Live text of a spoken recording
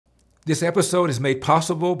This episode is made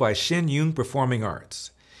possible by Shin Yung Performing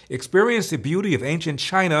Arts. Experience the beauty of ancient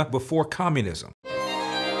China before communism.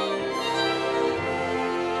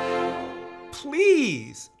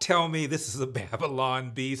 Please tell me this is a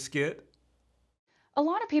Babylon Bee skit. A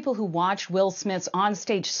lot of people who watched Will Smith's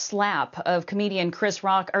onstage slap of comedian Chris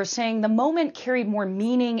Rock are saying the moment carried more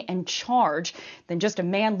meaning and charge than just a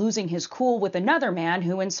man losing his cool with another man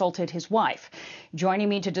who insulted his wife. Joining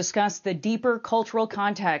me to discuss the deeper cultural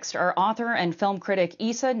context are author and film critic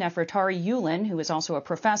Isa Nefertari Yulin, who is also a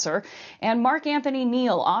professor, and Mark Anthony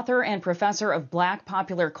Neal, author and professor of Black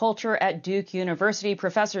popular culture at Duke University.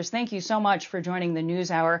 Professors, thank you so much for joining the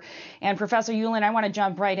NewsHour. And Professor Yulin, I want to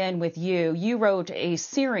jump right in with you. You wrote a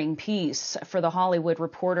searing piece for The Hollywood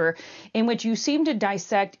Reporter in which you seem to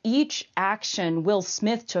dissect each action Will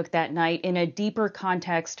Smith took that night in a deeper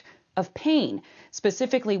context of pain,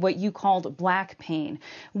 specifically what you called Black pain.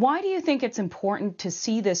 Why do you think it's important to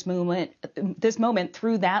see this moment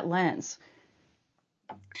through that lens?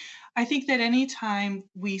 I think that anytime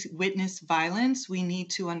we witness violence, we need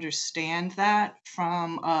to understand that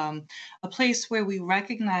from a place where we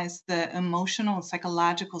recognize the emotional and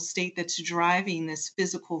psychological state that's driving this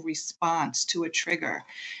physical response to a trigger.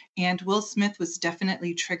 And Will Smith was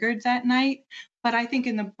definitely triggered that night. But I think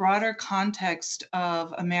in the broader context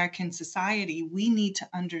of American society, we need to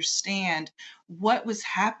understand what was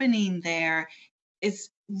happening there is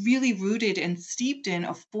really rooted and steeped in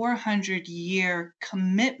a 400-year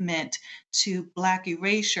commitment to Black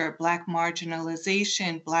erasure, Black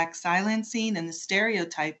marginalization, Black silencing, and the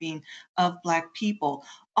stereotyping of Black people.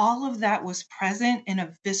 All of that was present in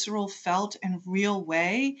a visceral, felt, and real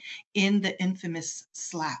way in the infamous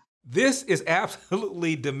slap. This is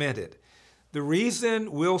absolutely demented. The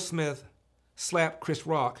reason Will Smith slapped Chris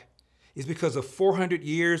Rock is because of 400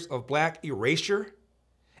 years of Black erasure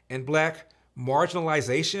and Black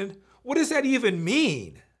marginalization. What does that even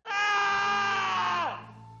mean?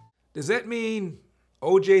 Does that mean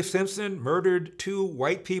O.J. Simpson murdered 2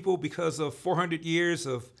 white people because of 400 years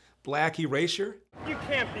of Black erasure? You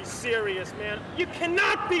can't be serious, man. You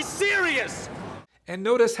cannot be serious! And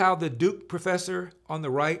notice how the Duke professor on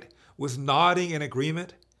the right was nodding in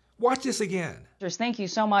agreement. Watch this again. Thank you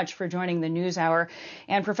so much for joining the NewsHour.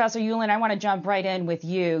 And Professor Yulin, I want to jump right in with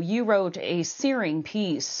you. You wrote a searing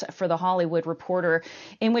piece for The Hollywood Reporter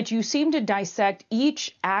in which you seem to dissect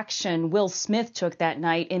each action Will Smith took that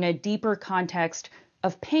night in a deeper context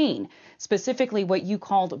of pain, specifically what you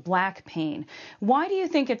called Black pain. Why do you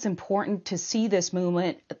think it's important to see this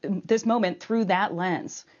moment through that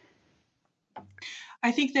lens?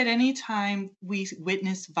 I think that anytime we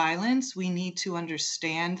witness violence, we need to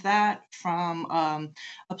understand that from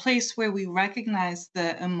a place where we recognize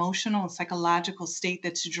the emotional and psychological state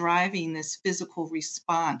that's driving this physical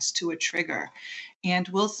response to a trigger. And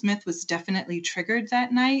Will Smith was definitely triggered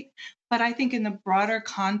that night. But I think in the broader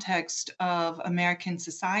context of American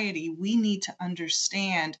society, we need to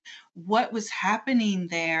understand what was happening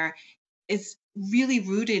there is really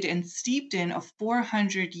rooted and steeped in a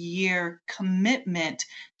 400-year commitment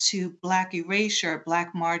to Black erasure,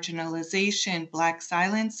 Black marginalization, Black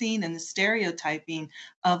silencing, and the stereotyping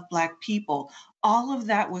of Black people. All of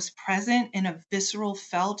that was present in a visceral,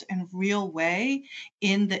 felt, and real way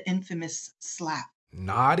in the infamous slap.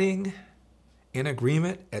 Nodding in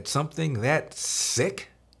agreement at something that sick?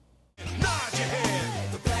 Nod your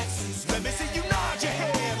head. The blacks, let me see you nod your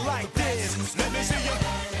head like this. Let me see you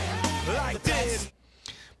like this.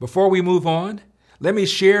 Before we move on, let me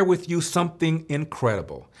share with you something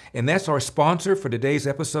incredible. And that's our sponsor for today's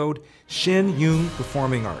episode, Shin Yung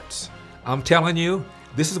Performing Arts. I'm telling you,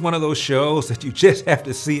 this is one of those shows that you just have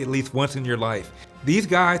to see at least once in your life. These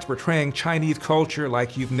guys portraying Chinese culture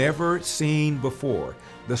like you've never seen before.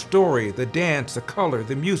 The story, the dance, the color,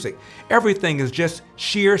 the music, everything is just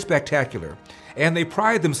sheer spectacular. And they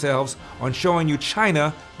pride themselves on showing you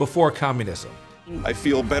China before communism. I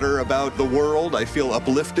feel better about the world. I feel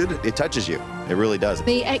uplifted. It touches you. It really does.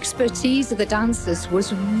 The expertise of the dancers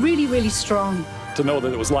was really, really strong. To know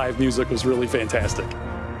that it was live music was really fantastic.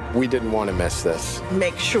 We didn't want to miss this.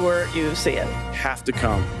 Make sure you see it. Have to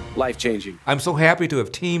come. Life-changing. I'm so happy to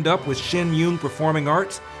have teamed up with Shin Yung Performing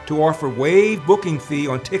Arts to offer waived booking fee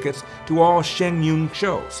on tickets to all Shin Yung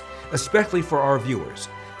shows, especially for our viewers.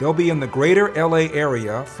 They'll be in the greater LA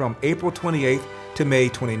area from April 28th to May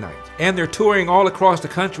 29th. And they're touring all across the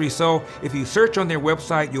country, so if you search on their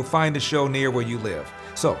website, you'll find a show near where you live.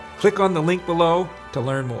 So click on the link below to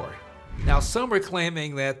learn more. Now, some are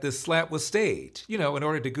claiming that this slap was staged, in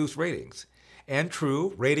order to goose ratings. And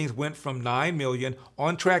true, ratings went from 9 million,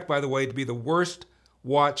 on track, by the way, to be the worst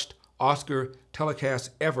watched Oscar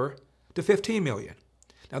telecast ever, to 15 million.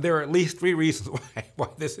 Now, there are at least 3 reasons why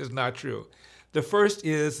this is not true. The first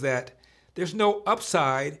is that there's no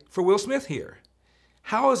upside for Will Smith here.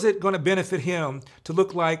 How is it going to benefit him to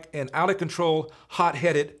look like an out-of-control,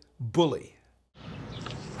 hot-headed bully?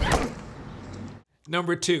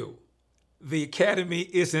 Number 2, the Academy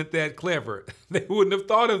isn't that clever. They wouldn't have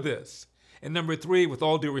thought of this. And number 3, with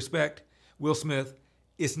all due respect, Will Smith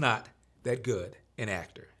is not that good an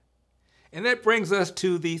actor. And that brings us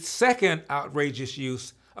to the second outrageous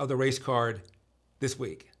use of the race card this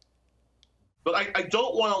week. But I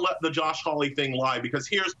don't want to let the Josh Hawley thing lie, because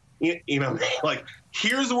here's where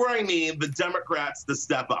I need the Democrats to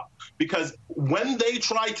step up. Because when they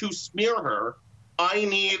try to smear her, I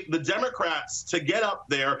need the Democrats to get up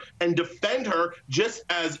there and defend her just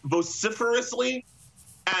as vociferously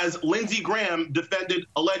as Lindsey Graham defended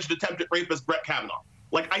alleged attempted rapist Brett Kavanaugh.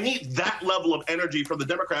 Like, I need that level of energy from the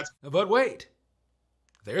Democrats. But wait,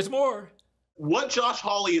 there's more. What Josh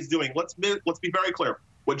Hawley is doing, let's be very clear.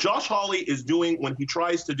 What Josh Hawley is doing when he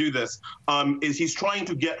tries to do this is he's trying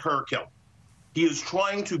to get her killed. He is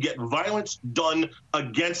trying to get violence done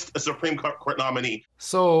against a Supreme Court nominee.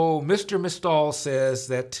 So Mr. Mistall says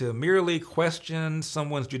that to merely question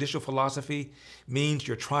someone's judicial philosophy means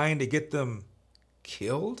you're trying to get them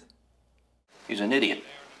killed? He's an idiot.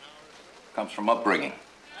 Comes from upbringing.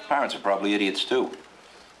 His parents are probably idiots too.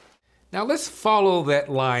 Now let's follow that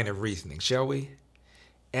line of reasoning, shall we?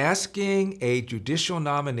 Asking a judicial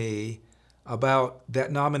nominee about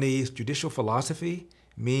that nominee's judicial philosophy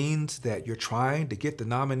means that you're trying to get the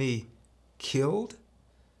nominee killed?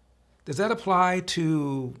 Does that apply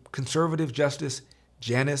to conservative Justice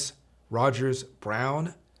Janice Rogers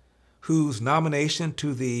Brown, whose nomination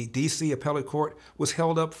to the D.C. Appellate Court was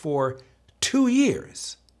held up for 2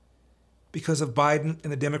 years because of Biden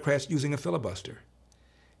and the Democrats using a filibuster?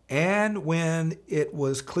 And when it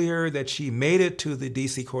was clear that she made it to the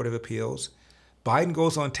D.C. Court of Appeals, Biden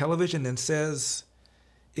goes on television and says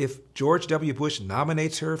if George W. Bush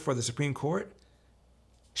nominates her for the Supreme Court,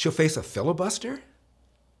 she'll face a filibuster?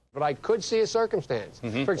 But I could see a circumstance.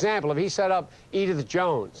 For example, if he set up Edith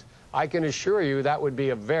Jones, I can assure you that would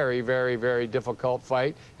be a very, very, very difficult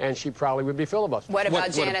fight, and she probably would be filibustered. What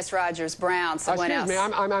about Janice Rogers Brown, someone else? Excuse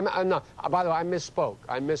me, I'm not. By the way, I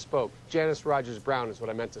misspoke. Janice Rogers Brown is what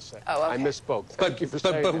I meant to say. Oh, okay. I misspoke. Thank you for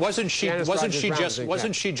saying But that. wasn't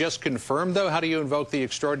she just confirmed, though? How do you invoke the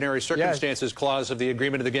extraordinary circumstances clause of the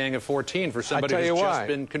agreement of the Gang of 14 for somebody who's just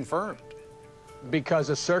been confirmed? Because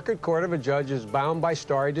a circuit court of a judge is bound by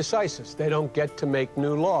stare decisis. They don't get to make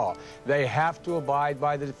new law. They have to abide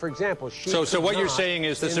by the, for example, So what you're saying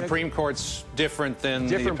is the Supreme Court's different than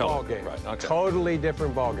the appellate? Ballgame. Right, okay. Totally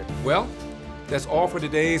different ballgame. Well, that's all for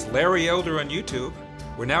today's Larry Elder on YouTube.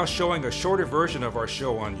 We're now showing a shorter version of our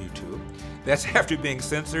show on YouTube. That's after being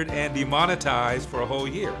censored and demonetized for a whole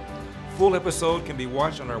year. Full episode can be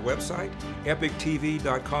watched on our website,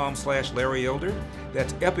 epictv.com/Larry Elder.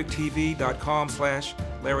 That's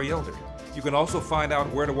epictv.com/Larry Elder. You can also find out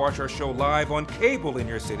where to watch our show live on cable in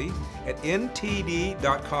your city at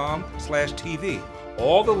ntd.com/TV.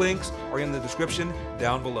 All the links are in the description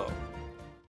down below.